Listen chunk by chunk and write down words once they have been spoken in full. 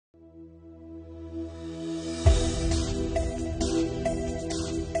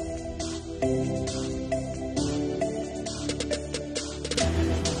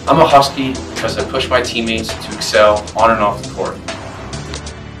I'm a Husky because I push my teammates to excel on and off the court.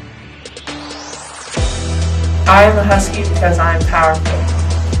 I am a Husky because I am powerful.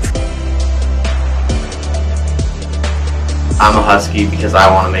 I'm a Husky because I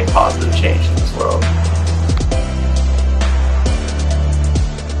want to make positive change in this world.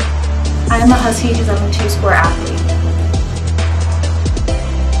 I am a Husky because I'm a two-sport athlete.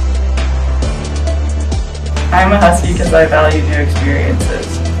 I am a Husky because I value new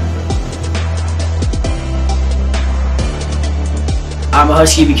experiences. I'm a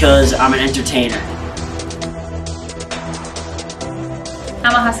Husky because I'm an entertainer.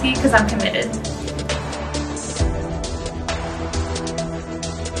 I'm a Husky because I'm committed.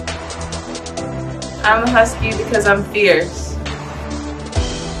 I'm a Husky because I'm fierce.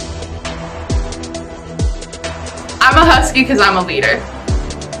 I'm a Husky because I'm a leader.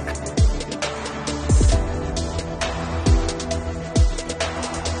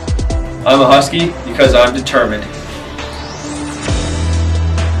 I'm a Husky because I'm determined.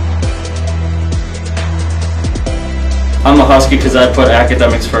 I'm a Husky because I put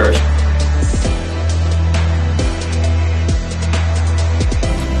academics first.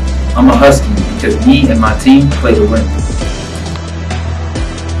 I'm a Husky because me and my team play to win.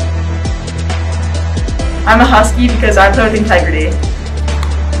 I'm a Husky because I play with integrity.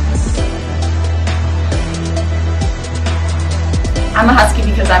 I'm a Husky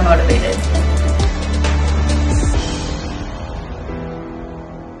because I'm motivated.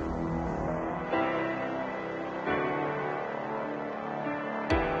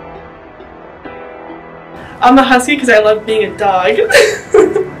 I'm a Husky because I love being a dog.